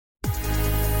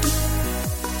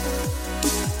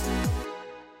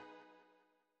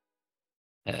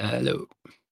Hello.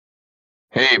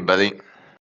 Hey, buddy.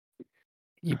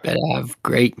 You better have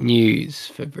great news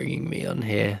for bringing me on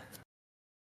here.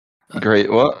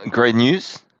 Great. What? Great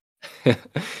news.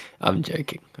 I'm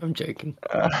joking.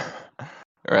 Uh,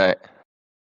 right.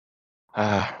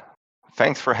 Uh,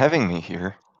 Thanks for having me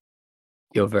here.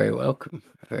 You're very welcome.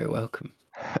 Very welcome.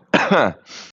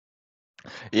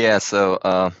 Yeah.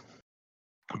 So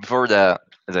before that,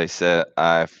 as I said,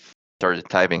 I started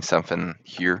typing something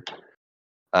here,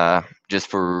 just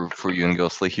for you and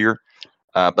Ghostly here.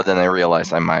 But then I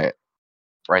realized I might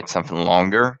write something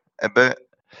longer a bit,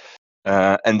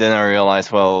 and then I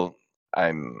realized, well,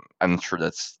 I'm not sure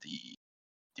that's the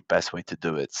best way to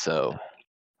do it. So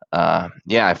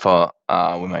yeah, I thought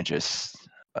we might just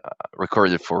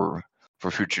record it for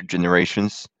future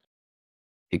generations.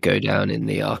 You go down in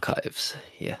the archives.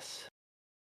 Yes.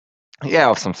 Yeah,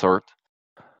 of some sort.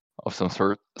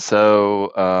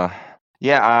 So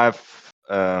yeah,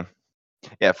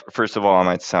 First of all, I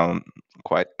might sound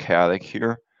quite chaotic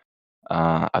here.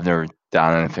 I've never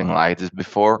done anything like this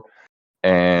before,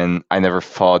 and I never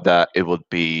thought that it would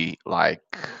be like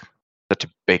such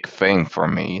a big thing for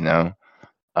me. Uh,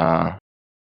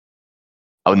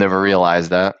 I would never realize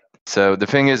that. So the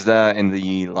thing is that in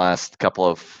the last couple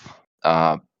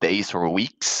of days or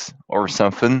weeks or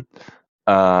something,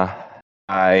 uh,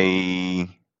 I,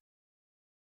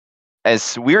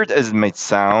 as weird as it might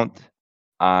sound,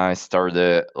 I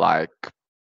started like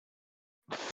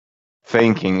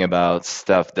thinking about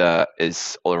stuff that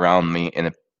is all around me in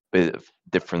a bit of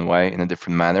different way, in a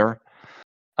different manner,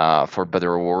 for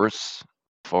better or worse.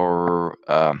 For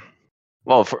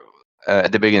well, for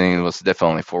at the beginning it was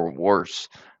definitely for worse,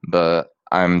 but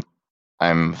I'm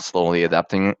slowly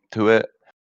adapting to it,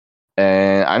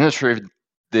 and I'm not sure if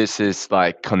this is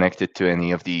like connected to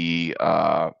any of the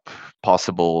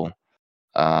possible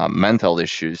mental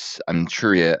issues. I'm not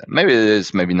sure yet. Maybe it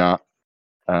is, maybe not.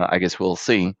 I guess we'll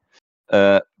see.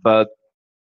 But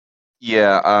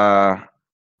yeah,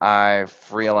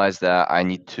 I've realized that I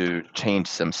need to change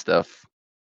some stuff,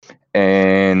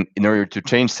 and in order to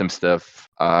change some stuff,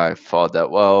 I thought that,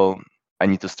 well, I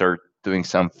need to start doing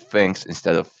some things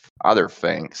instead of other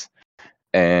things,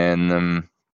 and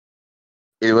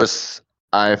it was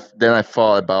I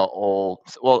thought about all,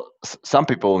 well, some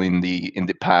people in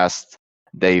the past,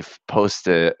 they've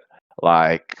posted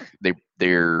like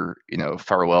their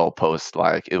farewell post,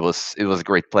 like it was a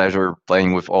great pleasure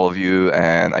playing with all of you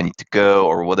and I need to go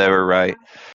or whatever, right?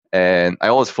 And I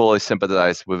always fully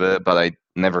sympathized with it, but I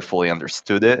never fully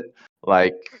understood it.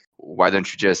 Like, why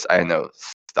don't you just, I don't know,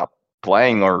 stop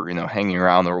playing or hanging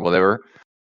around or whatever,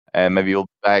 and maybe you'll be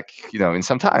back in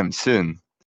some time soon.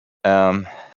 um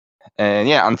and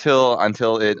yeah,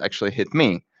 until it actually hit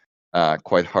me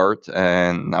quite hard,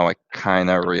 and now I kind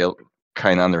of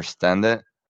understand it.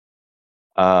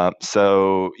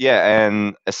 So yeah,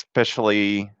 and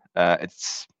especially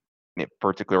it's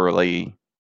particularly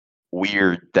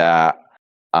weird that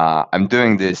I'm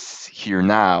doing this here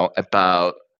now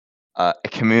about a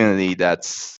community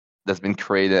that's been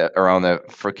created around a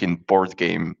freaking board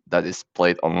game that is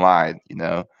played online,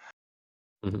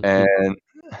 and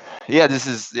yeah, this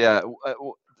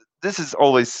is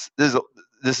always this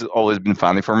has always been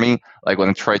funny for me. Like when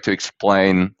I try to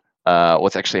explain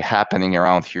what's actually happening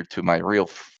around here to my real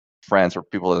friends or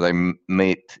people that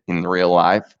meet in real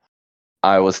life,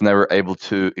 I was never able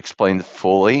to explain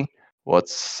fully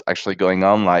what's actually going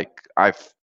on. Like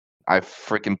I've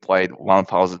freaking played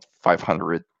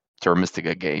 1,500 Terra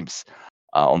Mystica games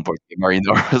on Board Game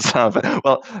Arena or something.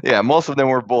 Well, yeah, most of them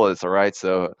were bullets, all right.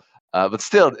 So, but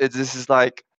still, this is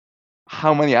like,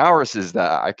 how many hours is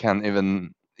that? I can't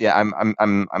even. Yeah,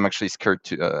 I'm actually scared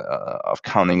of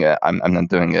counting it. I'm not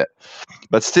doing it,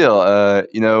 but still,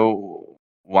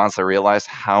 once I realized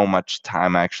how much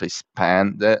time I actually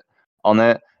spent on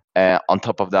it, on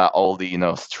top of that, all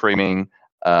the streaming,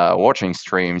 watching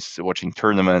streams, watching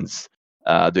tournaments,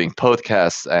 doing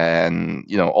podcasts, and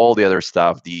all the other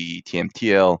stuff, the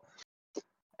TMTL,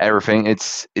 everything.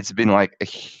 It's been like a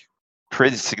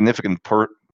pretty significant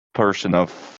portion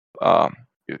of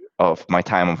my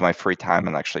time, of my free time,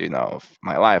 and actually of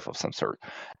my life of some sort.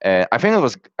 And I think it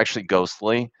was actually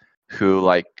Ghostly who,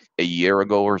 like a year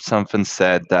ago or something,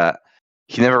 said that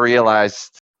he never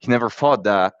thought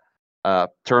that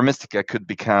Terra Mystica could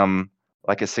become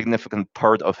like a significant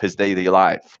part of his daily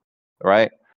life,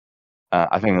 right?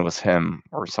 I think it was him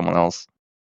or someone else.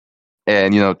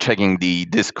 And checking the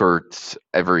Discord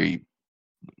every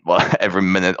well every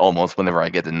minute almost, whenever I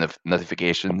get a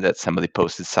notification that somebody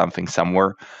posted something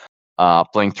somewhere,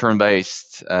 playing turn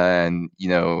based, and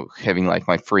having like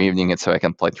my free evening, and so I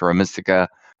can play Terra Mystica.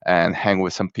 and hang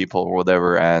with some people or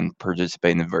whatever and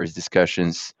participate in various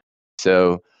discussions.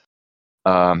 So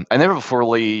I never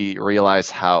fully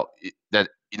realized how that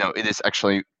it is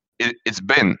actually it's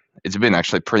been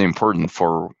actually pretty important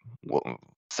for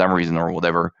some reason or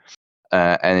whatever,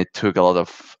 and it took a lot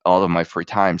of my free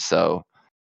time. So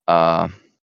uh,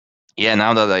 yeah,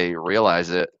 now that I realize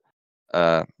it,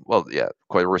 well, yeah,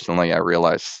 quite recently I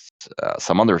realized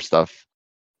some other stuff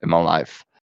in my life,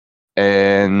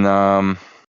 and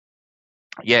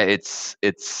yeah, it's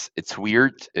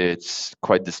weird. It's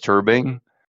quite disturbing,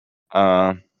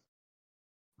 uh,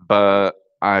 but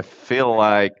I feel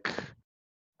like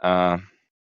uh,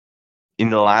 in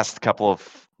the last couple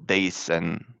of days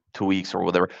and 2 weeks or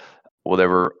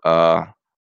whatever,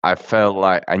 I felt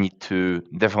like I need to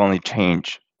definitely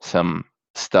change some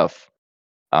stuff.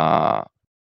 Uh,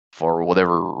 for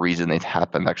whatever reason, it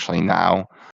happened actually now.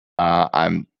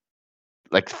 I'm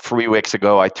like 3 weeks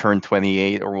ago, I turned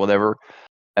 28 or whatever,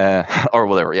 or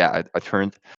whatever. Yeah, I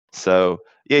turned. So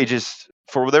yeah, it just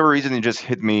for whatever reason, it just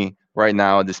hit me right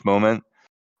now at this moment,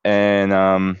 and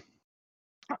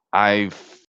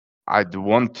I've I'd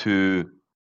want to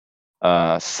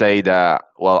say that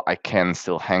well, I can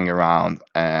still hang around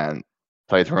and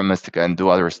play Terra Mystica and do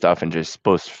other stuff and just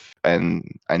post and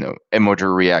I know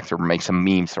emoji react or make some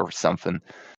memes or something.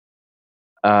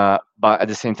 But at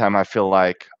the same time, I feel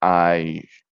like at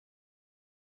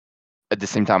the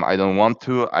same time I don't want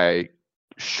to. I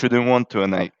shouldn't want to,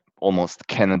 and I almost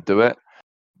cannot do it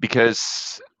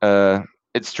because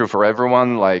it's true for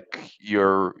everyone. Like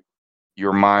your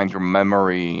mind, your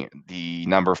memory, the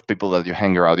number of people that you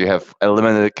hang around, you have a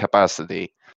limited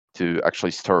capacity to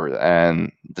actually store it.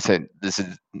 And this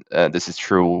is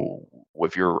true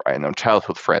with your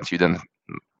childhood friends. You don't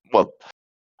well,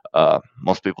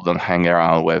 most people don't hang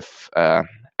around with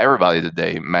everybody that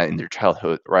they met in their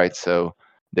childhood, right? So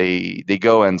they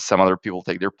go and some other people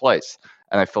take their place.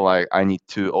 And I feel like I need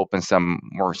to open some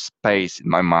more space in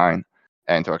my mind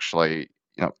and to actually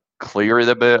clear it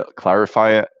a bit,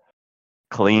 clarify it,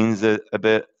 cleans it a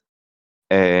bit,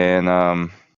 and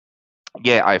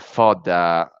yeah, I thought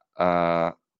that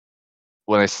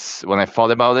when I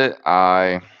thought about it,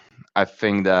 I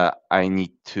think that I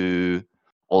need to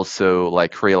also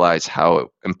like realize how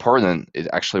important it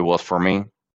actually was for me,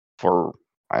 for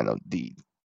I don't know the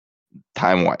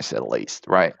time wise at least,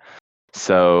 right?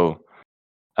 So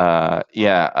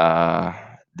yeah,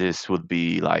 this would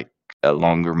be like a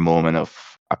longer moment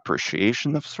of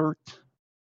appreciation of sort.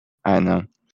 I know.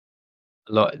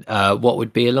 A lot. What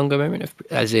would be a longer moment of,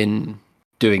 as in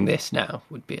doing this now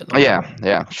would be a longer Yeah, moment.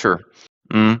 yeah, sure.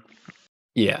 Mm,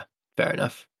 Yeah, fair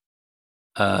enough.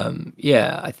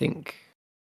 Yeah, I think.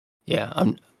 Yeah,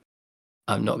 I'm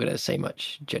not going to say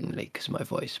much generally because of my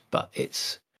voice, but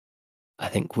it's. I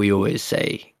think we always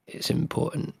say it's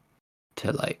important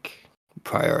to like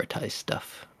prioritize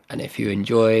stuff, and if you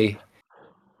enjoy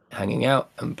hanging out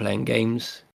and playing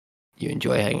games, you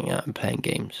enjoy hanging out and playing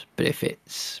games. But if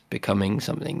it's becoming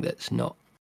something that's not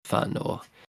fun or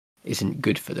isn't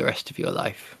good for the rest of your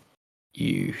life,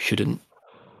 you shouldn't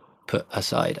put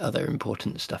aside other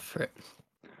important stuff for it.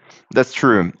 that's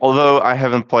true. Although I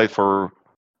haven't played for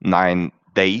 9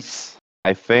 days,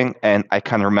 I think, and I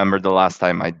can't remember the last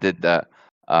time I did that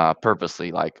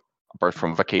purposely, like apart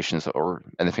from vacations or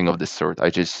anything of this sort. I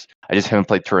just haven't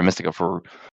played Terra Mystica for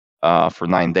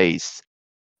 9 days,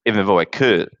 even though I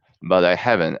could, but I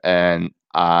haven't, and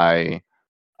I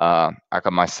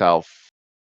got myself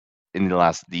in the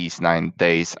last these 9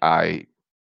 days. I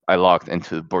logged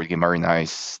into Board Game Arena. I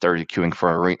started queuing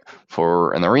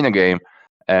for an arena game.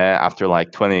 After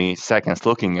like 20 seconds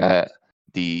looking at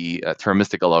the Terra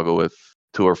Mystica logo with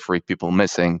 2 or 3 people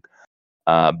missing,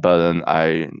 button,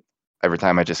 every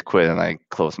time I just quit and I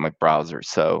close my browser.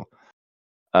 So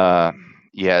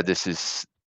yeah, this is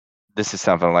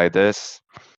something like this,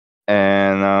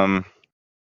 and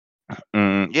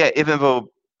yeah, even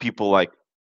though people like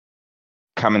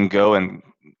come and go and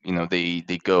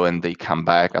they go and they come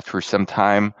back after some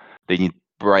time, they need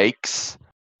breaks.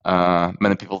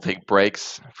 Many people take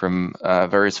breaks from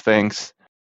various things,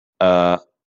 uh,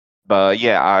 but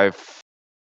yeah, I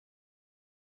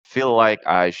feel like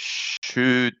I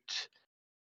should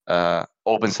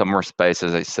open some more space,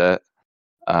 as I said,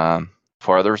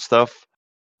 for other stuff,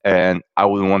 and I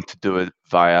would want to do it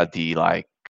via the like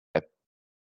a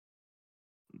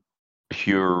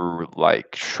pure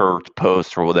like short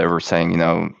post or whatever, saying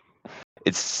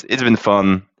it's been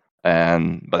fun,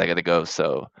 and but I gotta go.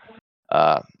 So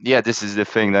yeah, this is the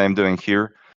thing that I'm doing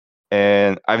here,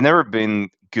 and I've never been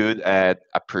good at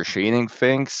appreciating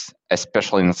things,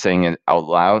 especially not saying it out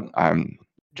loud. I'm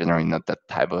generally not that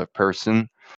type of a person.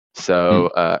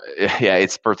 So yeah,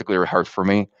 it's particularly hard for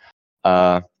me.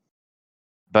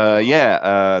 But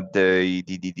yeah,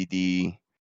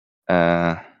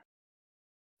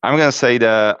 I'm gonna say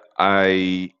that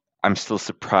I'm still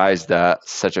surprised that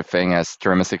such a thing as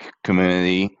domestic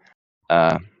community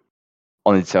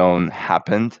on its own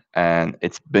happened, and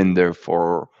it's been there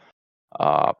for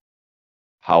uh,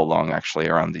 how long actually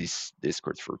around these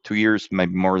discords for 2 years,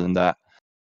 maybe more than that,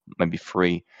 maybe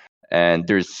 3, and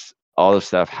there's all the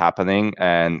stuff happening,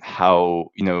 and how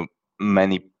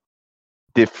many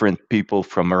different people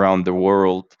from around the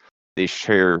world they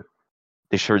share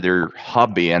their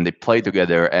hobby and they play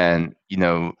together, and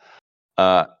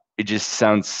uh, it just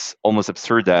sounds almost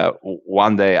absurd that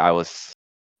one day I was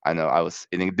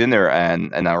eating dinner,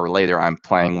 and an hour later I'm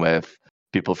playing with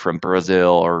people from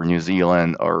Brazil or New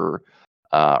Zealand or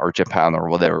Japan or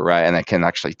whatever, right? And I can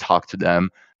actually talk to them,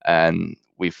 and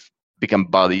we've become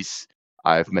buddies.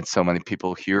 I've met so many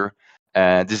people here,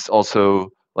 and this is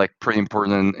also like pretty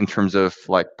important in terms of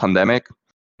like pandemic.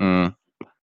 Mm.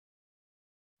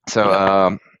 So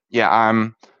Yeah. yeah,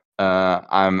 I'm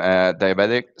a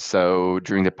diabetic. So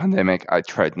during the pandemic, I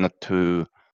tried not to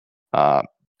uh,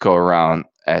 go around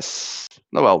as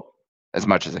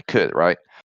much as I could, right?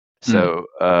 So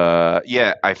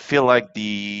yeah, I feel like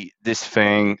this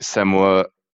thing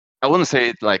somewhat. I wouldn't say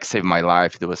it like saved my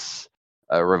life. It was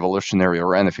revolutionary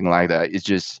or anything like that.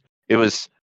 It was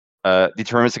the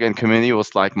Terms Again community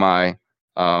was like my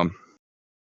um,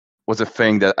 was a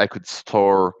thing that I could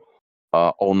store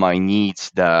all my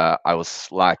needs that I was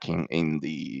lacking in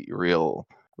the real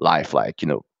life, like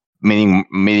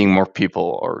meeting more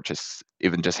people, or just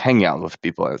even just hanging out with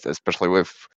people, especially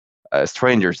with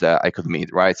strangers that I could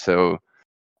meet, right? So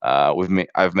I've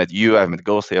met you, I've met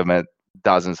Ghosty, I've met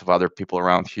dozens of other people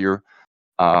around here,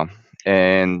 um,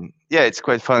 and yeah, it's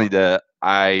quite funny that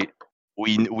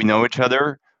we know each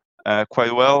other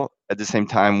quite well. At the same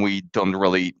time, we don't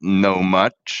really know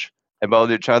much about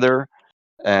each other,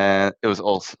 and it was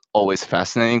also always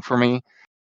fascinating for me.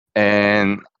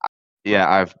 And yeah,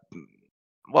 I've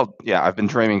been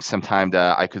dreaming sometime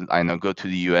that I know, go to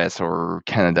the US or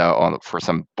Canada for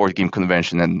some board game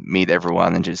convention and meet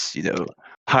everyone and just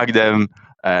hug them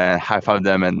and high five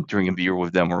them and drink a beer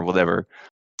with them or whatever.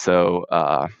 So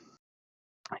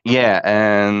yeah,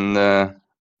 and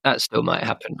That still might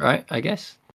happen, right? I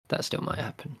guess that still might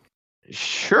happen.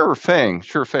 sure thing,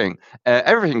 sure thing.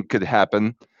 Everything could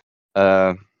happen.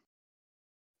 Uh,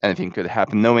 Anything could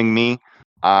happen. Knowing me,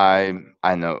 I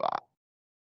know.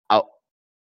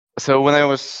 So when I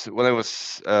was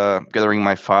gathering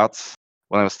my thoughts,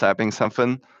 when I was typing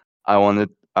something, I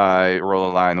wrote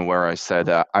a line where I said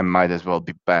I might as well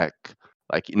be back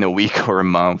like in a week or a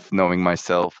month, knowing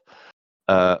myself.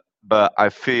 But I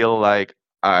feel like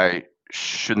I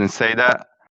shouldn't say that,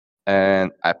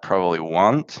 and I probably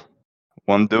won't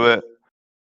do it,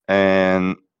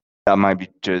 and that might be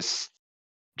just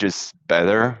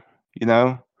better, you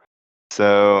know.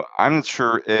 So I'm not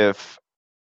sure if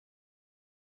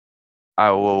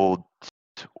I will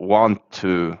want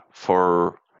to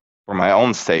for my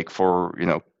own sake, for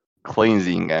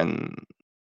cleansing and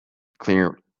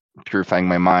clear purifying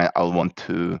my mind. I'll want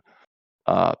to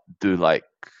do like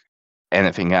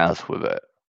anything else with it.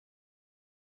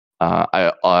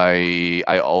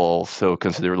 I also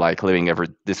consider like leaving every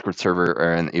Discord server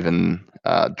and even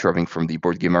dropping from the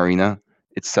board game arena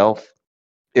itself,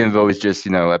 even though it's just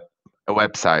a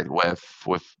website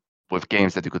with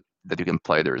games that you can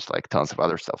play. There's like tons of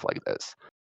other stuff like this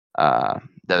that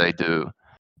I do.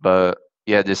 But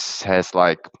yeah, this has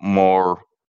like more.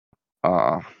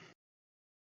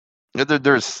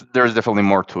 There's definitely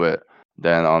more to it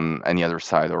than on any other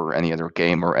site or any other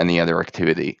game or any other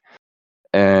activity,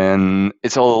 and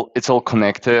it's all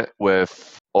connected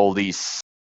with all these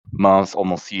months,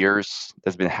 almost years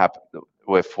that's been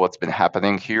with what's been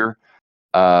happening here.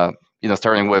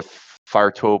 Starting with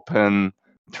Fire to Open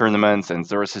tournaments and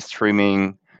Xerxes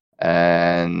streaming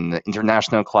and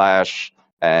International Clash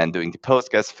and doing the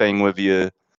postcast thing with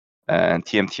you and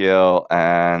TMTL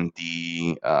and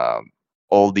the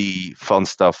all the fun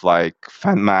stuff like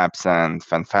fan maps and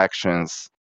fan factions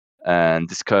and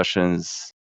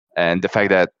discussions, and the fact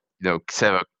that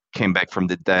Xevo came back from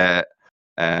the dead,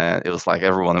 and it was like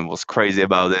everyone was crazy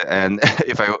about it. And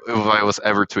if I was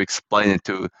ever to explain it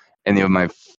to any of my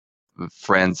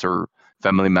friends or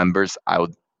family members, I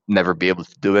would never be able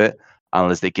to do it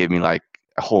unless they gave me like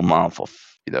a whole month of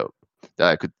that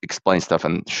I could explain stuff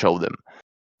and show them.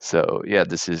 So yeah,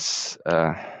 this is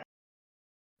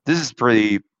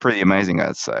pretty amazing,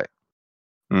 I'd say.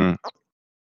 Mm.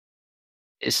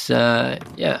 It's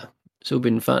yeah, it's all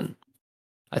been fun.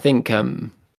 I think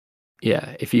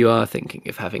yeah, if you are thinking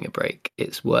of having a break,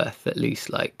 it's worth at least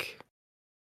like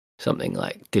something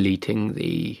like deleting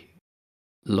the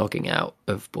logging out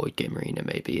of Board Game Arena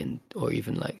maybe, and or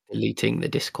even like deleting the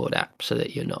Discord app so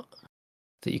that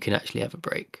you can actually have a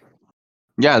break.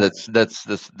 Yeah, that's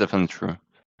definitely true.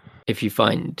 If you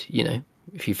find,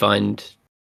 if you find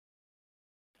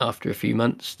after a few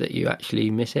months that you actually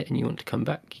miss it and you want to come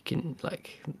back, you can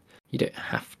you don't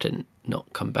have to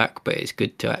not come back, but it's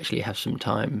good to actually have some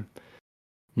time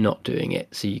not doing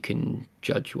it so you can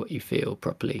judge what you feel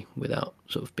properly without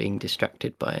sort of being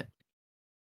distracted by it.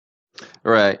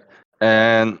 Right.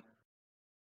 And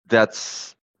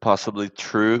that's possibly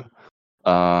true.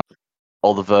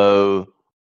 Although,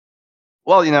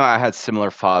 well, I had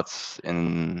similar thoughts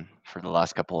for the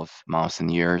last couple of months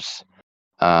and years.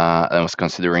 I was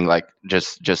considering like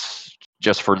just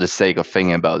for the sake of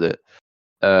thinking about it.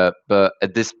 But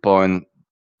at this point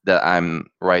that I'm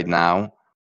right now,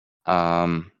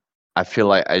 I feel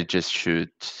like I just should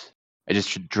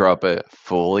drop it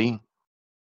fully,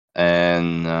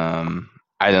 and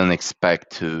I don't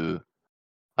expect to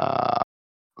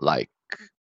like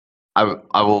I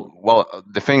will. Well,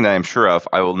 the thing that I'm sure of,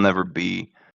 I will never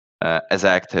be as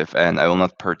active, and I will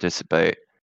not participate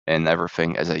in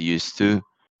everything as I used to.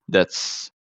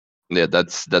 That's yeah,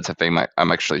 that's a thing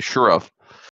I'm actually sure of.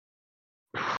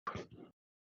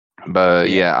 But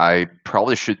Yeah. yeah, I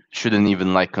probably shouldn't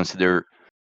even like consider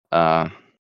uh,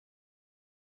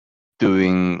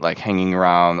 doing like hanging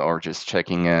around or just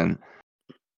checking in.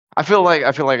 I feel like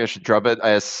I should drop it.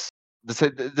 As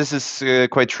this is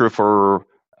quite true for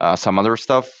some other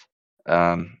stuff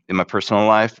in my personal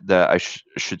life that I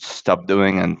should stop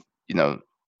doing, and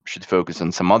should focus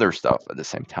on some other stuff at the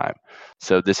same time.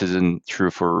 So this isn't true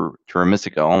for Terra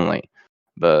Mystica only,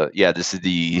 but yeah, this is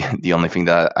the the only thing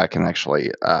that I can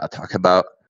actually talk about.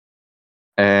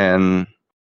 And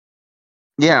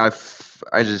yeah,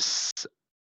 I guess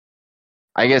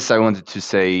I wanted to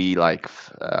say like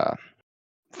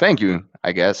thank you,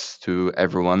 I guess, to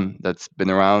everyone that's been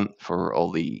around for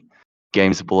all the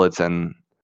games bullets and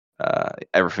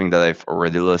everything that I've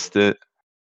already listed.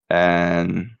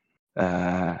 And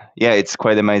yeah, it's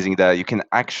quite amazing that you can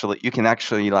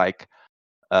actually like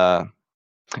uh,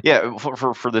 yeah, for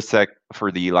the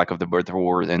for the lack of the better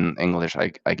word in English,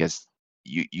 I guess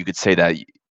you could say that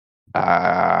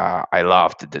I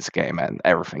loved this game and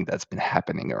everything that's been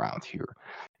happening around here.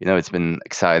 It's been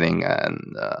exciting,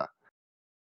 and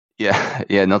yeah,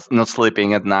 yeah, not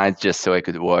sleeping at night just so I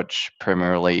could watch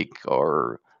Premier League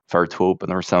or Far to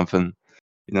Open or something.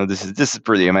 This is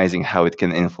pretty amazing how it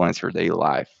can influence your daily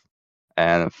life.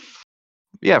 And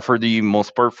yeah, for the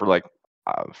most part, for like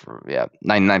for yeah,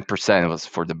 99% was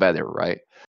for the better, right?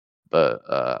 But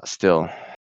still.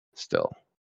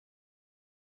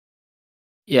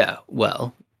 Yeah,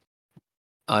 well,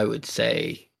 I would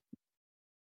say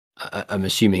I'm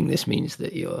assuming this means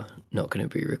that you're not going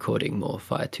to be recording more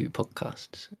Fire 2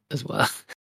 podcasts as well.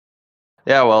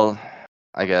 Yeah, well,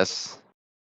 I guess.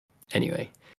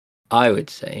 Anyway, I would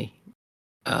say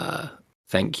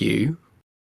thank you.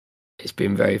 It's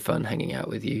been very fun hanging out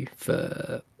with you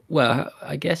for, well,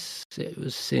 I guess it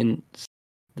was since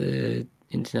the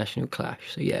International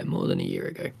Clash. So yeah, more than a year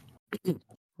ago.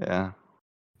 Yeah.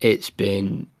 It's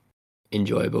been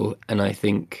enjoyable, and I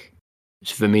think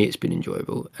for me it's been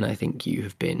enjoyable, and I think you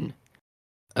have been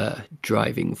a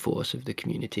driving force of the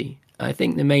community. I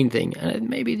think the main thing, and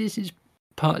maybe this is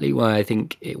partly why I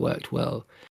think it worked well,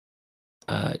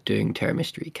 doing Terra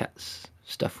Mystery Cats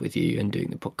stuff with you and doing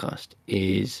the podcast,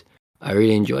 is I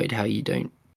really enjoyed how you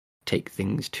don't take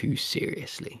things too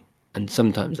seriously. And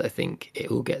sometimes I think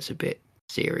it all gets a bit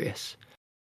serious,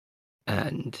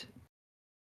 and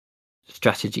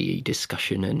strategy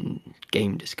discussion and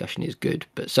game discussion is good,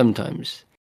 but sometimes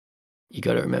you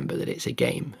got to remember that it's a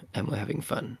game and we're having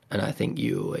fun. And I think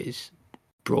you always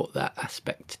brought that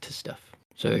aspect to stuff.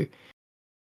 So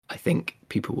I think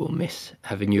people will miss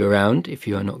having you around if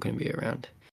you are not going to be around.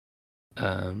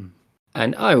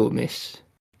 And I will miss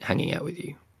hanging out with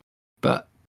you. But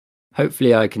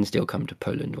hopefully I can still come to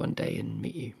Poland one day and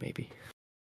meet you, maybe.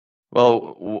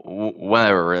 Well,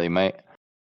 whenever really, mate.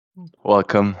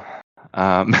 Welcome.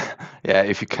 Um, yeah,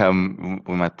 if you come,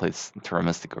 we might play Terra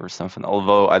Mystica or something.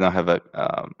 Although I don't have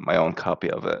my own copy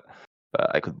of it,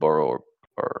 but I could borrow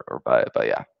or buy it. But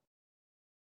yeah.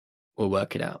 We'll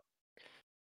work it out.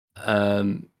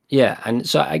 Yeah, and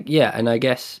so and I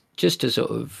guess just to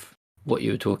sort of what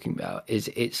you were talking about is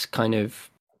it's kind of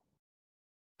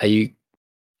I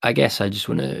guess I just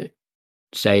want to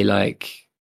say like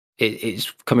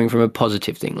it's coming from a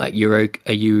positive thing. Like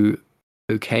are you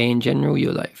okay in general?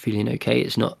 You're like feeling okay.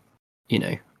 It's not, you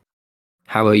know,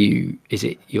 how are you? Is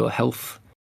it your health,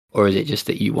 or is it just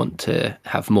that you want to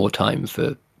have more time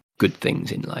for good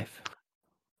things in life?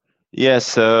 Yeah,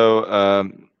 so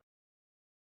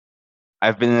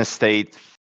I've been in a state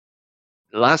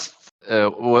last.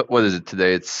 What is it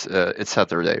today? It's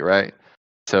Saturday, right?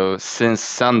 So since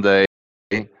Sunday,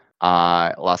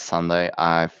 last Sunday,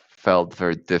 I felt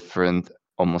very different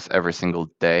almost every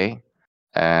single day,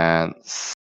 and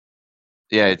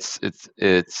yeah,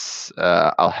 it's.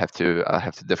 I'll have to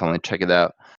definitely check it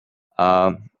out.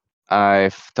 Um,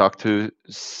 I've talked to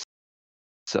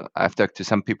I've talked to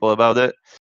some people about it.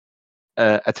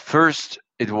 At first,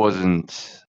 it wasn't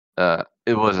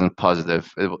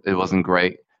positive. It wasn't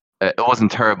great. It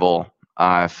wasn't terrible.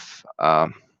 I've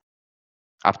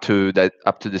up to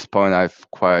this point, I've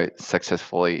quite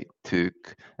successfully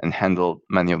took and handled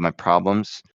many of my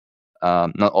problems.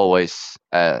 Not always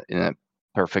in a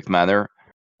perfect manner,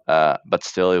 but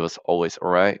still, it was always all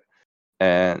right.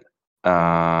 And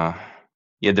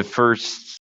yeah, the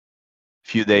first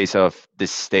few days of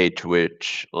this stage,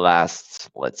 which lasts,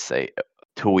 let's say,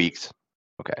 2 weeks,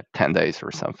 okay, 10 days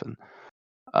or something.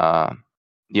 Uh,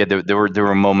 yeah, there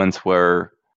were moments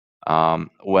where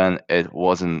when it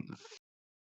wasn't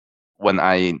when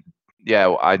I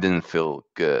didn't feel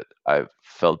good. I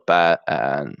felt bad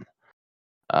and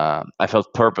I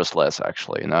felt purposeless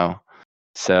actually.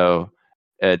 So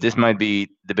this might be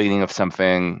the beginning of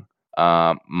something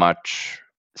much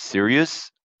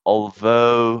serious,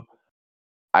 although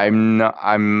I'm not.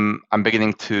 I'm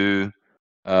beginning to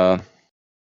uh,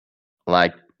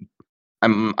 like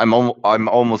I'm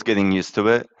almost getting used to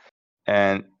it,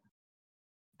 and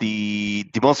the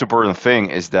most important thing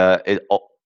is that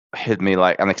hit me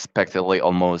like unexpectedly,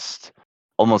 almost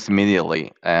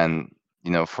immediately, and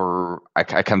for I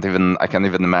can't even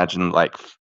imagine like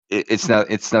it's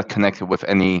not connected with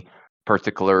any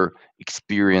particular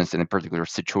experience in a particular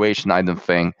situation. I don't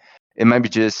think it might be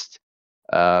just.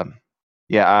 Um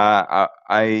yeah,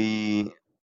 I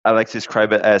like to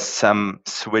describe it as some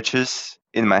switches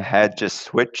in my head just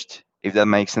switched, if that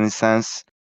makes any sense.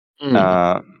 Mm.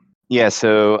 Uh, yeah,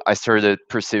 so I started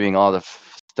perceiving all the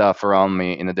stuff around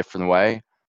me in a different way,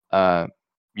 uh,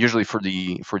 usually for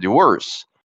the worse.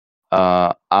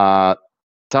 Uh, uh,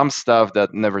 some stuff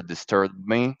that never disturbed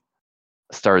me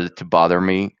started to bother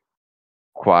me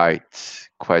quite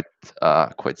quite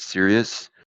serious.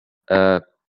 Uh,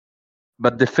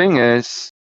 but the thing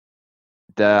is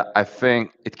that I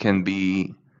think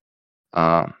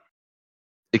um,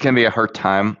 it can be a hard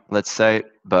time, let's say,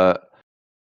 but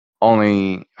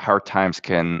only hard times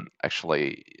can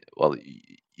actually, well,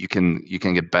 you can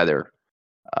get better,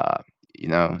 uh,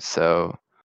 so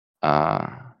uh,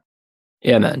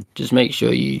 Yeah, man. Just make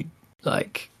sure you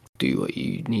like do what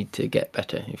you need to get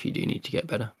better if you do need to get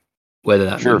better, whether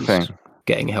that sure means thing.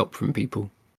 getting help from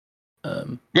people.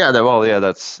 Yeah, well, yeah,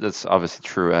 that's obviously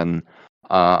true, and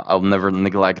I'll never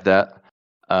neglect that.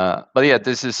 But yeah,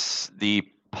 this is the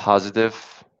positive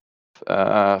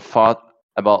thought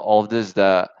about all of this,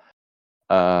 that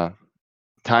uh,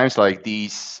 times like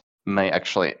these may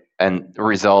actually and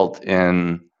result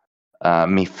in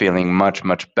me feeling much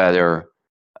better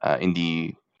in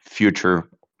the future,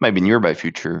 maybe nearby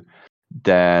future,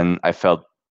 than I felt,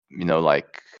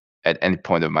 like at any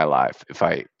point of my life. If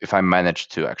I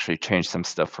managed to actually change some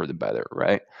stuff for the better,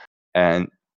 right? And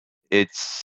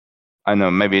it's I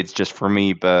know maybe it's just for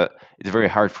me, but it's very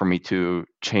hard for me to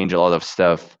change a lot of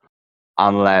stuff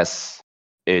unless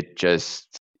it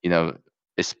just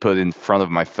is put in front of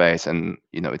my face and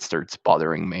it starts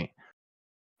bothering me.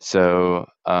 So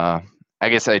I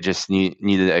guess I just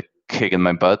needed a kick in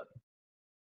my butt.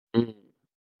 Mm.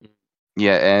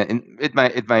 Yeah, and it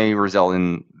might result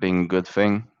in being a good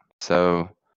thing. So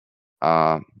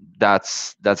uh,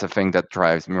 that's a thing that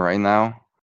drives me right now.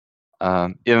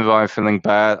 Even though I'm feeling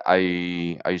bad, I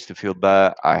used to feel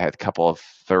bad. I had a couple of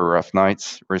very rough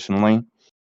nights recently.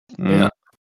 Yeah. Mm,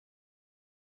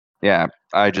 yeah,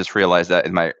 I just realized that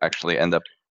it might actually end up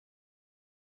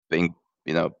being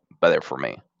better for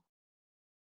me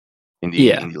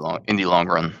Yeah. in the long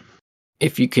run.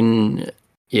 If you can,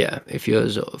 yeah, if you're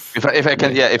sort of, If I you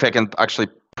can, know, yeah, if I can actually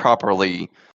properly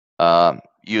uh,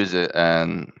 use it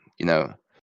and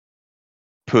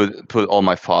put all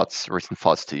my recent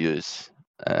thoughts to use,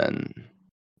 and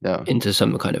yeah, into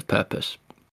some kind of purpose.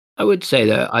 I would say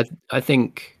that I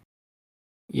think,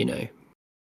 you know,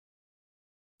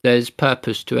 there's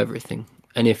purpose to everything.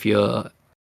 And if you're,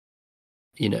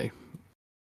 you know,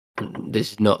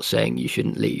 this is not saying you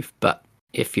shouldn't leave, but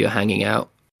if you're hanging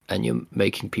out and you're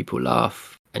making people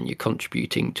laugh and you're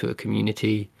contributing to a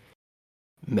community,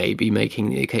 maybe making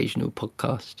the occasional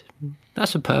podcast,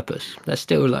 that's a purpose. That's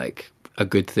still like a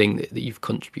good thing that you've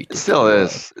contributed. It still to,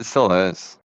 is. It still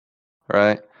is.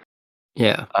 Right.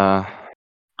 Yeah.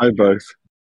 Hi both.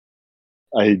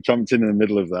 I jumped in the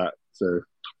middle of that,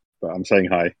 but I'm saying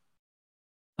hi.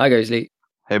 Hi, Ghostly.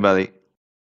 Hey, buddy.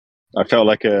 I felt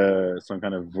like some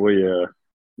kind of voyeur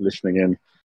listening in.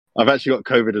 I've actually got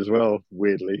COVID as well,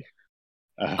 weirdly.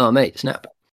 Oh, mate, snap.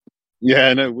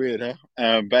 Yeah, no, weird, huh?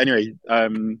 But anyway, I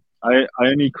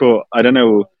only caught. I don't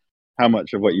know how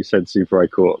much of what you said, Super, I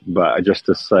caught, but just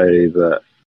to say that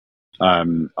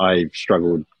I've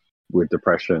struggled with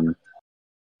depression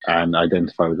and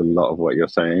identify with a lot of what you're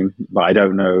saying, but I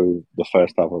don't know the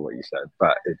first half of what you said.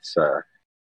 But it's,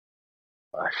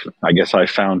 I guess I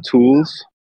found tools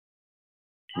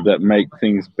that make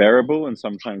things bearable and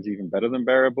sometimes even better than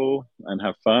bearable and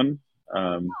have fun.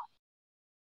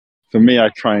 For me, I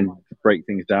try and break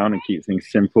things down and keep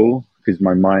things simple because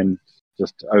my mind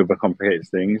just overcomplicates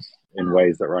things in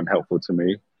ways that are unhelpful to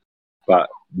me. But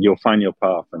you'll find your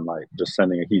path, and like just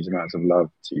sending a huge amount of love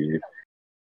to you.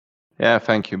 Yeah,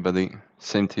 thank you, buddy.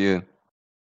 Same to you.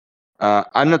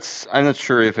 I'm not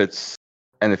sure if it's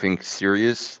anything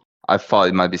serious. I thought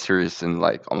it might be serious in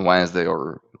like on Wednesday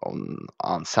or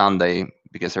on Sunday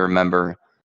because I remember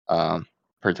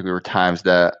particular times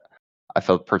that I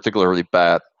felt particularly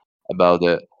bad about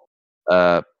it.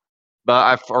 But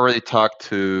I've already talked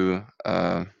to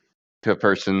a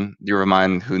person, dear of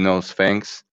mine, who knows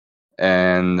things,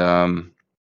 and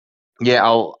yeah,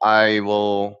 I'll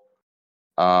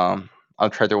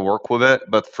try to work with it,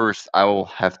 but first I will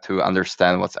have to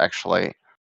understand what's actually,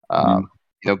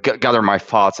 gather my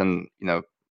thoughts and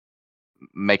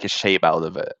make a shape out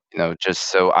of it. Just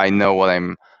so I know what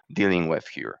I'm dealing with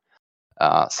here.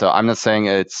 So I'm not saying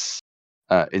it's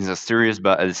a serious,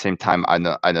 but at the same time, I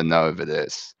don't know if it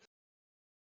is.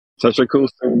 Such a cool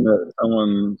thing that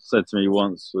someone said to me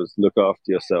once was look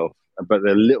after yourself, but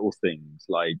they're little things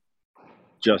like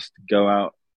just go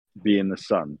out, be in the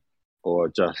sun, or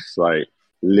just like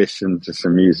listen to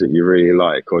some music you really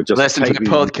like, or just listen to take a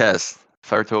podcast.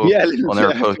 On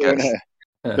our podcast.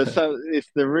 But so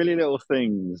it's the really little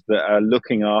things that are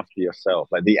looking after yourself,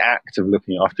 like the act of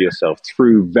looking after yourself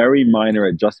through very minor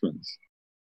adjustments,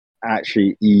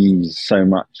 actually ease so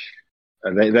much.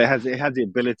 It has the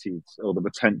ability or the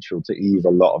potential to ease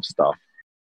a lot of stuff.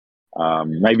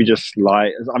 Maybe just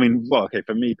like, I mean, well, okay,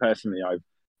 for me personally, I've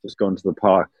just gone to the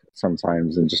park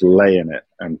sometimes and just lay in it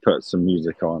and put some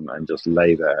music on and just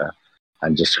lay there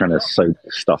and just kind of soak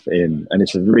stuff in. And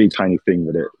it's a really tiny thing,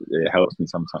 but it helps me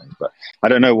sometimes. But I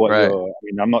don't know what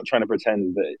I'm not trying to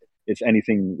pretend that it's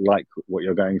anything like what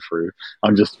you're going through.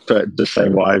 I'm just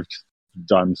saying what I've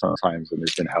done sometimes and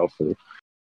it's been helpful.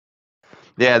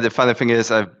 Yeah, the funny thing is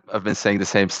I've been saying the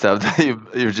same stuff that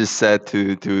you just said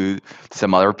to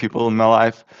some other people in my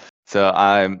life. So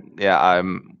I'm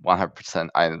 100%.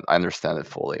 I understand it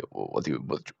fully what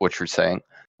you're saying.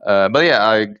 But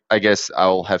yeah, I guess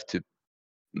I'll have to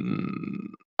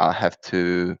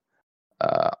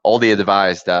all the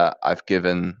advice that I've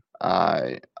given,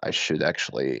 I should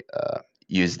actually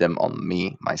use them on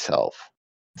me myself.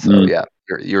 So yeah,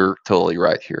 you're totally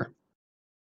right here.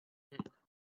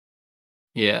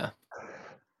 Yeah,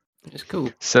 it's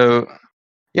cool. So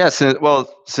yeah, since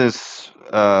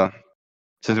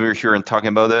we're here and talking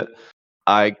about it,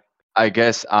 I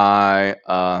guess I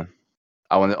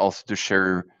wanted also to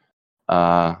share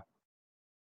like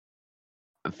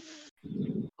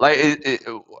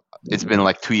it's been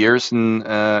like 2 years in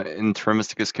Terra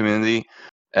Mysticus community.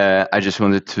 I just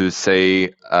wanted to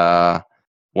say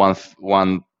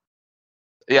one.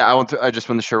 Yeah, I just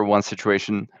want to share one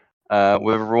situation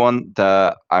with everyone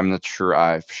that I'm not sure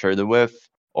I've shared it with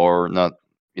or not.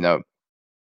 Not.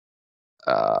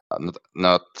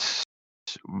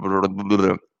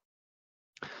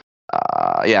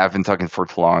 Yeah, I've been talking for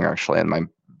too long actually, and my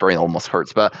brain almost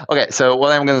hurts. But okay, so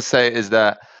what I'm gonna say is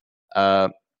that I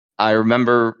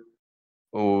remember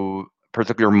a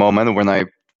particular moment when I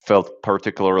felt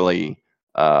particularly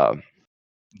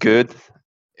good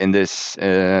in this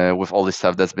with all this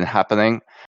stuff that's been happening.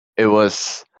 It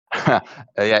was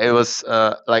it was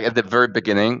like at the very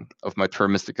beginning of my Terra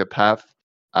Mystica path.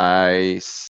 I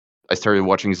started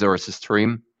watching Zoris'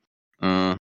 stream,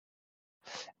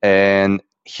 and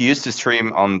he used to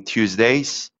stream on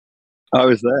Tuesdays. I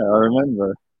was there. I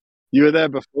remember. You were there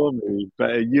before me,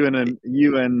 but you and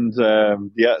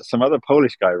some other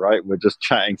Polish guy, right, were just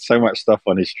chatting so much stuff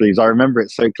on his streams. I remember it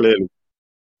so clearly.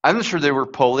 I'm not sure they were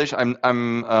Polish. So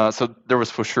there was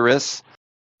Fushuris.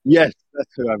 Yes,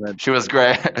 that's who I meant. She was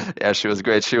great. Yeah, she was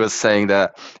great. She was saying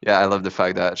that. Yeah, I love the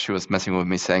fact that she was messing with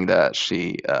me, saying that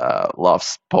she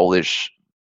loves Polish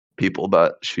people,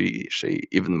 but she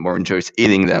even more enjoys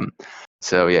eating them.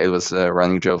 So yeah, it was a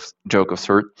running joke of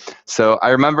sort. So I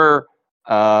remember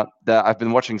that I've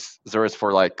been watching Zerus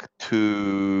for like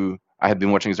I had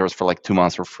been watching Zerus for like 2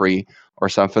 months for free or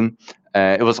something.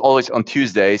 It was always on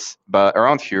Tuesdays, but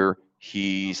around here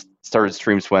he started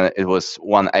streams when it was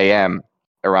 1 a.m.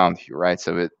 around here, right?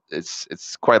 So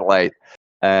it's quite late.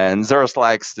 And Zerus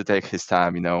likes to take his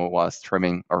time, while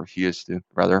streaming, or he used to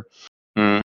rather.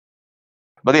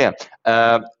 But yeah,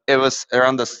 it was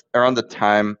around the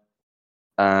time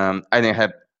I didn't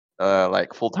have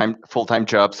like full-time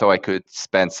job, so I could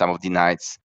spend some of the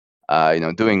nights,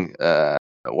 doing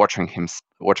watching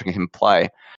him play.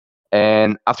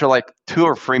 And after like 2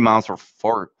 or 3 months or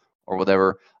 4 or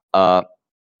whatever,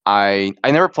 I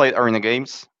never played arena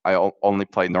games. I only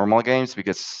played normal games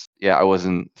because I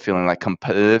wasn't feeling like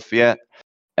competitive yet.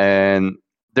 And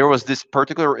there was this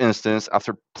particular instance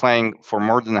after playing for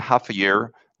more than half a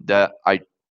year that I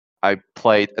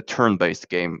played a turn-based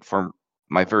game for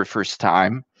my very first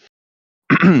time.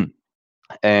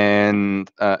 And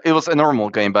it was a normal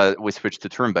game, but we switched to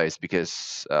turn-based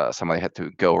because somebody had to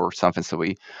go or something, so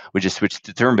we just switched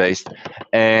to turn-based.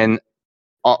 And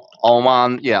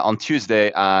on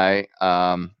Tuesday, I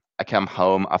came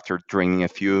home after drinking a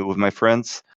few with my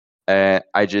friends, and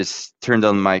I just turned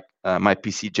on my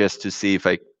PC just to see if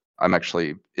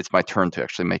it's my turn to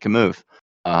actually make a move.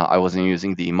 I wasn't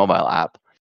using the mobile app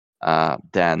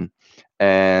then,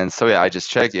 and so I just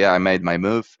checked. I made my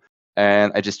move,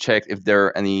 and I just checked if there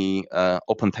are any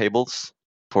open tables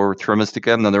for Terra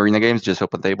Mystica, not arena games, just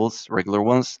open tables, regular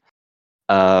ones,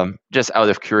 just out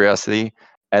of curiosity.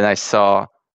 And I saw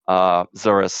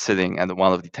Zora sitting at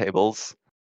one of the tables,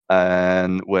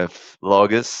 and with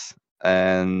Logus,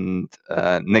 and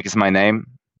Nick is my name.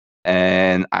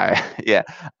 And I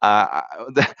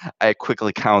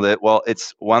quickly counted. Well,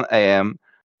 it's 1 a.m.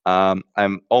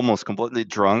 I'm almost completely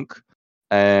drunk,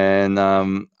 and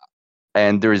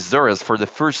there is Zerus for the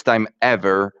first time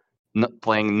ever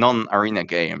playing non-arena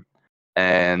game.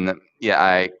 And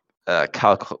I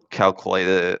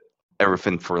calculated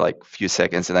everything for like a few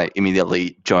seconds, and I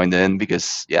immediately joined in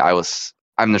because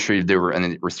I'm not sure if there were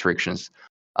any restrictions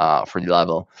for the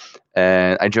level.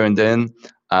 And I joined in.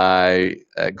 I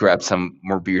grabbed some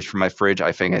more beers from my fridge.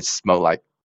 I think I smoked like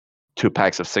 2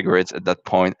 packs of cigarettes at that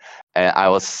point, and I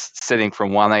was sitting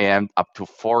from 1 a.m. up to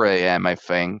 4 a.m. I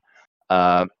think,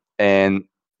 and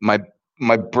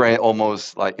my brain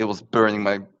almost like it was burning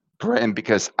my brain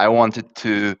because I wanted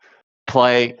to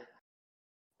play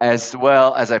as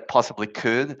well as I possibly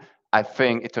could. I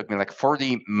think it took me like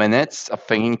 40 minutes of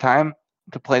thinking time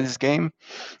to play this game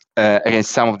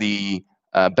against some of the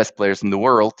best players in the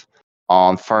world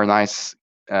on Fahrenheit's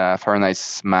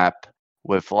map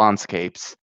with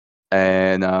landscapes.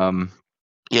 And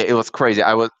it was crazy.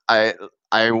 I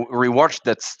rewatched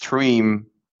that stream,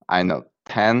 I know,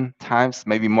 10 times,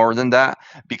 maybe more than that,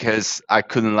 because I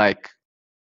couldn't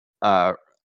I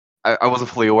wasn't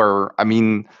fully aware. I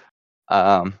mean,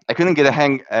 I couldn't get a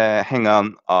hang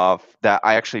on of that.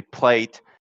 I actually played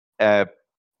a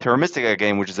Terra Mystica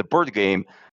game, which is a board game,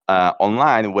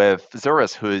 online with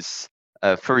Zerus, who's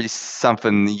a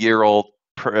 30-something-year-old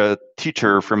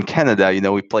teacher from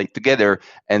Canada. We played together,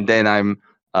 and then I'm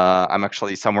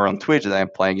actually somewhere on Twitch that I'm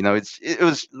playing. It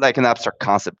was like an abstract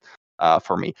concept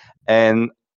for me,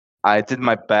 and I did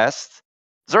my best.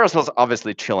 Zerus was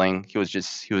obviously chilling. He was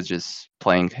just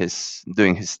playing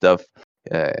doing his stuff.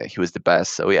 He was the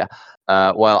best. So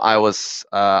while I was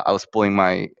pulling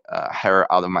my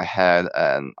hair out of my head,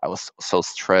 and I was so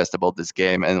stressed about this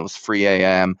game, and it was 3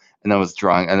 a.m. and I was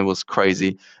drunk, and it was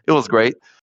crazy. It was great.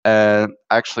 I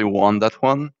actually won that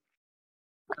one.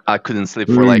 I couldn't sleep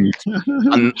for I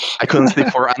couldn't sleep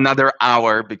for another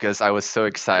hour because I was so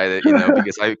excited,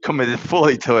 because I committed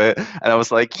fully to it, and I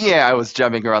was like, I was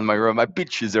jumping around my room. I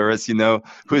beat you, Zerus,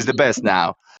 who's the best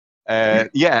now?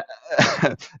 It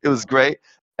was great.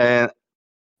 And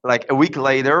like a week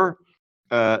later,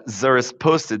 Zerus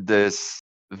posted this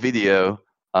video,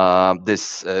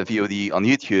 this VOD on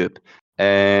YouTube,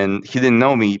 and he didn't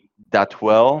know me that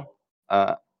well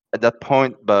at that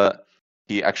point, but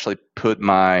he actually put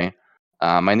my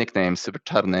nickname Super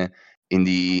Czarny in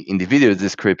the video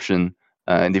description,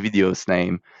 in the video's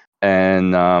name.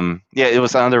 And it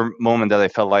was another moment that I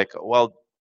felt like, well,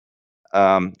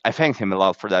 I thanked him a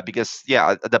lot for that, because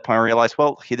at that point I realized,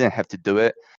 well, he didn't have to do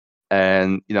it.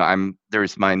 And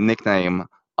there's my nickname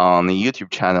on the YouTube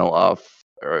channel of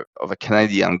a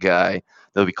Canadian guy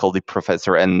that we call the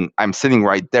Professor, and I'm sitting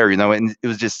right there, and it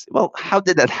was just, well, how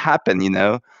did that happen?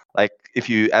 Like, if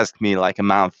you asked me like a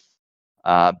month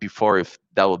before if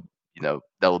that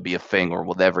would be a thing or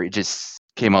whatever, it just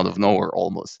came out of nowhere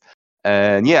almost.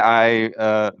 And yeah, I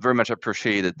very much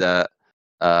appreciated that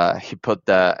he put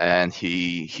that, and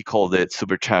he called it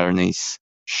Super Chinese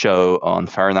show on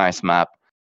Fahrenheit map.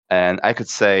 And I could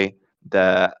say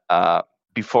that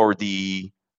before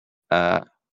the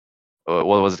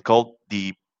what was it called,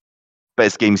 the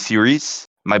best game series,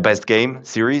 my best game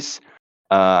series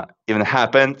even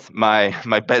happened,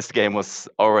 my best game was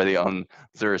already on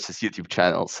Zerus's YouTube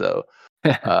channel. So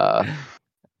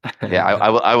yeah,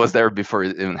 I was there before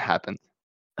it even happened.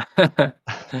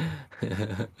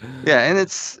 Yeah, and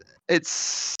it's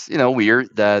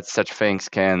weird that such things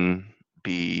can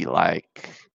be like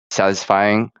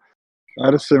satisfying. I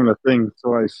had a similar thing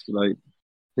twice. Like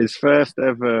his first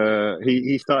ever,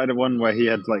 he started one where he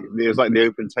had like, it was like the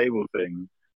open table thing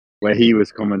where he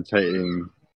was commentating,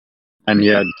 and he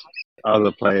had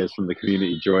other players from the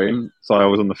community join. So I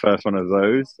was on the first one of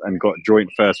those and got joint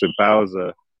first with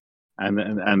Bowser, and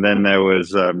then there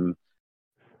was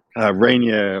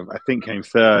Rainier, I think, came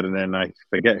third, and then I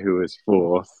forget who was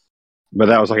fourth. But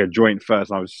that was like a joint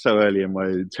first, and I was so early in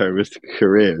my terroristic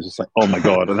career. It was just like, oh my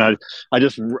god! And I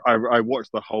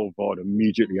watched the whole VOD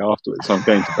immediately afterwards. So I'm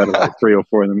going to bed at like 3 or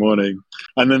 4 in the morning.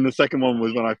 And then the second one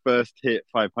was when I first hit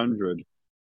 500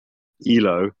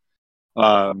 elo,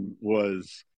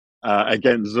 was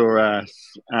against Zoras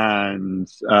and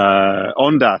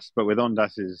Ondas, but with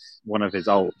Ondas's one of his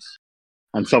ults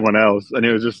and someone else, and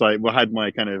it was just like, well, had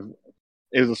my kind of,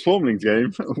 it was a Swarmlings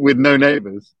game with no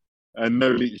neighbors and no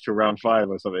leech to round 5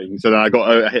 or something. So then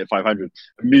I hit 500,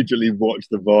 immediately watched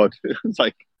the VOD. It was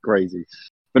like crazy.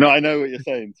 But no, I know what you're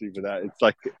saying too. For that, it's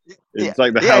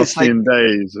like the halcyon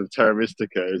days of Terra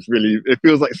Mystica. It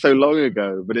feels like so long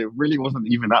ago, but it really wasn't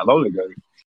even that long ago.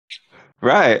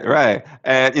 Right.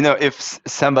 And if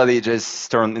somebody just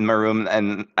stormed in my room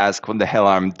and asked what the hell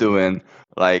I'm doing,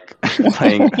 like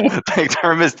playing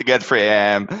Terra Mystica at 3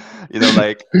 a.m.,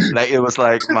 like it was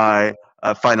like my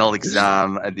final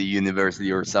exam at the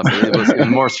university or something. It was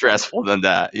even more stressful than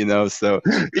that, So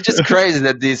it's just crazy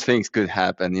that these things could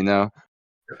happen,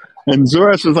 And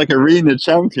Zoras was like arena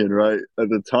champion, right, at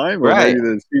the time, or right? Maybe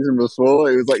the season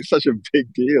before. It was like such a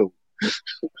big deal.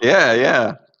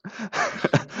 Yeah.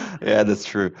 Yeah, that's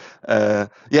true. Yeah,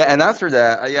 and after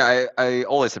that, I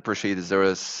always appreciated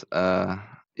Zoras.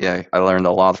 Yeah, I learned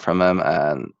a lot from him,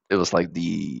 and it was like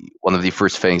one of the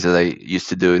first things that I used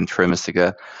to do in Terra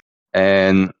Mystica.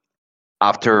 And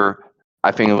after,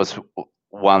 I think it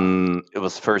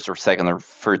was first or second or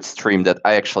third stream that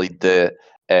I actually did,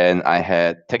 and I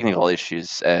had technical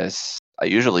issues, as I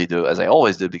usually do, as I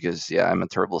always do, because I'm a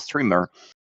terrible streamer.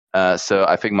 So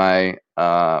I think my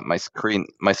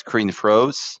screen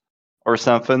froze or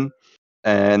something,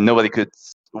 and nobody could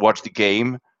watch the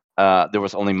game. There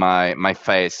was only my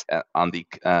face on the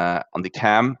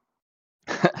cam.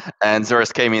 And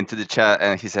Zoras came into the chat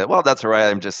and he said, "Well, that's all right.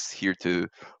 I'm just here to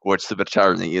watch Super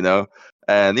Charlie,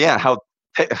 And yeah,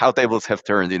 how tables have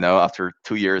turned, After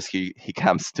 2 years, he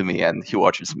comes to me and he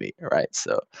watches me, right?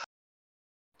 So.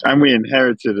 And we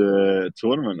inherited a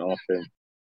tournament off him.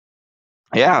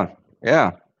 Yeah,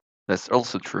 that's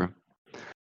also true.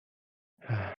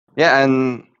 Yeah,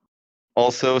 and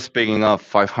also speaking of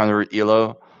 500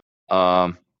 elo,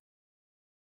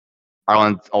 I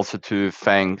want also to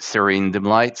thank Serene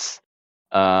Dimlights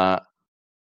that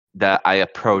I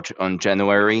approached on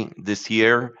January this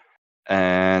year,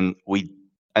 and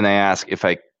I asked if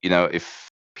if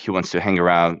he wants to hang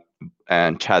around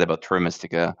and chat about Terra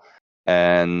Mystica,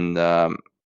 and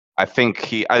I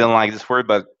think I don't like this word,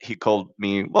 but he called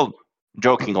me, well,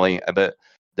 jokingly a bit,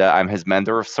 that I'm his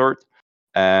mentor of sort,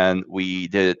 and we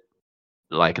did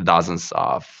like dozens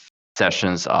of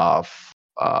sessions of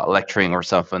lecturing or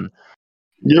something.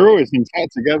 You're always in chat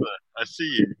together. I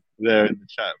see you there in the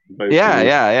chat.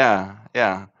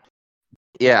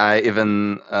 Yeah. I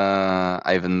even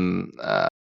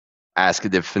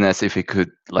asked the Finesse if he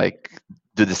could like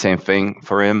do the same thing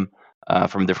for him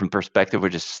from a different perspective,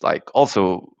 which is like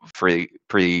also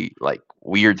pretty like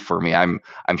weird for me. I'm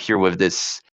here with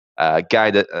this guy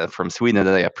that from Sweden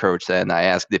that I approached, and I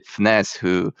asked the Finesse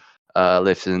who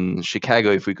lives in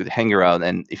Chicago if we could hang around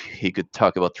and if he could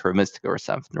talk about Terra Mystica or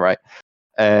something, right?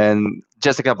 And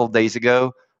just a couple of days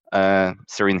ago,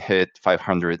 Serene hit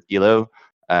 500 elo,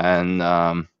 and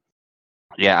I'm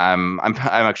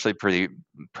actually pretty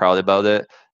proud about it.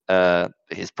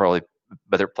 He's probably a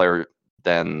better player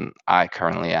than I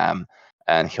currently am,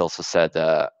 and he also said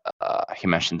he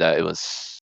mentioned that it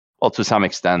was, well, to some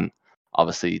extent,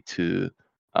 obviously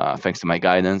thanks to my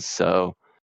guidance. So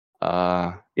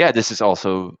this is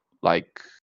also like,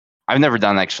 I've never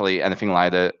done actually anything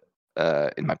like that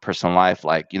in my personal life,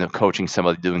 like coaching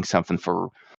somebody doing something for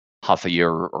half a year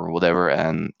or whatever,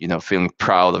 and feeling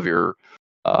proud of your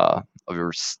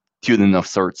student of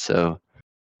sorts. So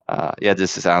yeah,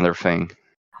 this is another thing.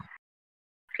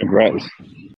 Congrats.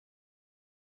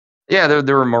 Yeah,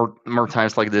 there were more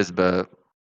times like this, but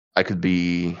I could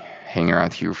be hanging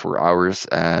around here for hours,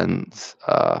 and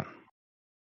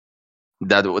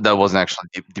that wasn't actually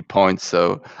the point.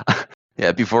 So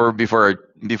yeah, before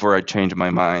I change my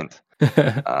mind,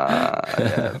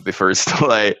 yeah, before it's too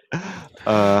late.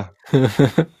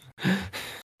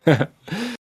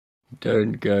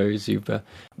 Don't go, Super.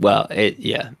 Well,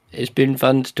 it's been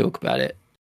fun to talk about it,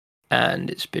 and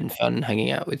it's been fun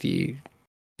hanging out with you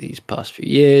these past few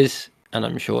years, and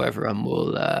I'm sure everyone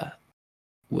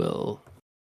will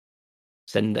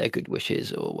send their good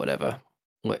wishes or whatever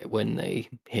when they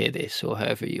hear this, or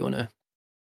however you want to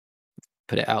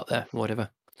put it out there, whatever.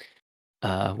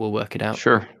 We'll work it out.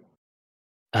 Sure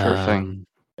thing.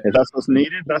 If that's what's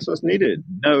needed, that's what's needed.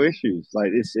 No issues.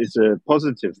 Like it's a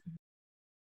positive.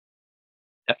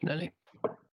 Definitely.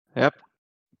 Yep,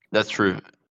 that's true.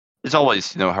 It's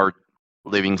always hard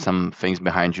leaving some things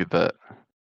behind you, but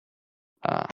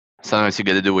sometimes you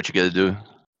got to do what you got to do,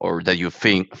 or that you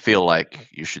feel like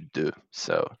you should do.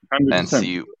 So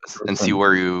 100%. and see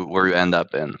where you end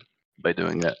up in by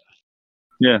doing that.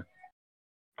 Yeah.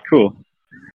 Cool.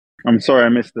 I'm sorry I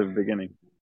missed the beginning.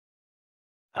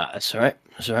 That's all right.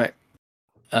 That's all right.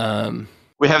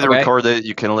 We have it recorded.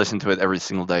 You can listen to it every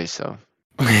single day. So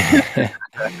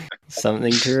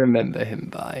something to remember him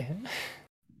by.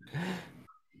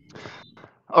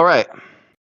 All right.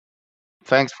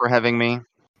 Thanks for having me.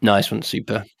 Nice one,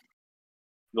 Super.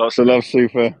 Lots of love,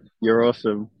 Super. You're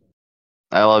awesome.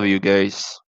 I love you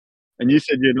guys. And you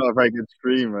said you're not a very good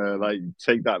streamer. Like,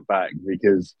 take that back,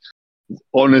 because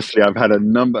honestly, I've had a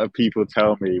number of people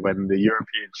tell me when the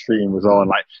European stream was on,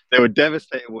 like they were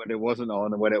devastated when it wasn't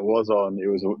on, and when it was on, it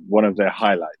was one of their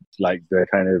highlights. Like the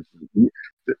kind of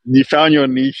you found your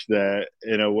niche there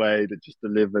in a way that just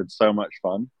delivered so much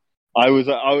fun. I was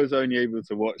only able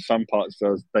to watch some parts. So I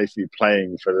was basically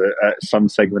playing for some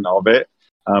segment of it,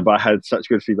 but I had such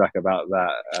good feedback about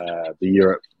that the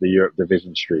Europe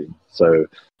division stream. So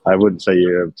I wouldn't say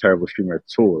you're a terrible streamer at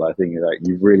all. I think that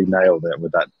you really nailed it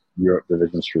with that Europe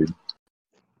division stream.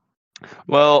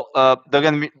 Well,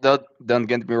 don't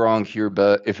get me wrong here,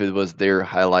 but if it was their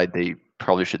highlight, they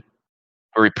probably should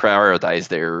reprioritize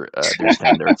their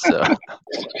standards. So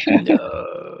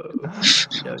no.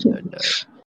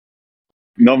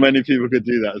 Not many people could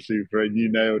do that, Super, and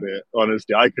you nailed it.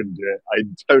 Honestly, I couldn't do it. I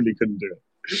totally couldn't do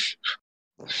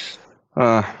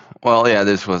it. Well, yeah,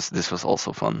 this was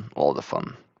also fun. All the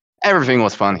fun. Everything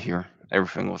was fun here.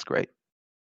 Everything was great.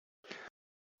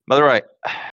 But all right.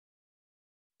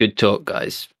 Good talk,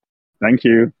 guys. Thank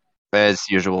you. As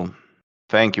usual.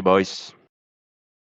 Thank you, boys.